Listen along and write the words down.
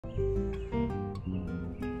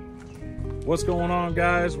What's going on,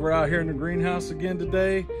 guys? We're out here in the greenhouse again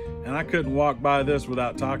today, and I couldn't walk by this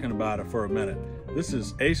without talking about it for a minute. This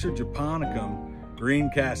is Acer japonicum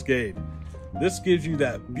green cascade. This gives you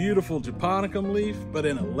that beautiful japonicum leaf, but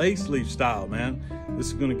in a lace leaf style, man. This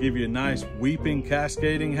is gonna give you a nice weeping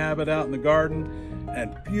cascading habit out in the garden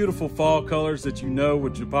and beautiful fall colors that you know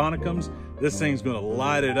with japonicums. This thing's gonna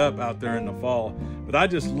light it up out there in the fall. But I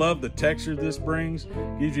just love the texture this brings.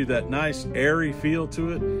 Gives you that nice airy feel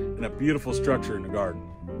to it and a beautiful structure in the garden.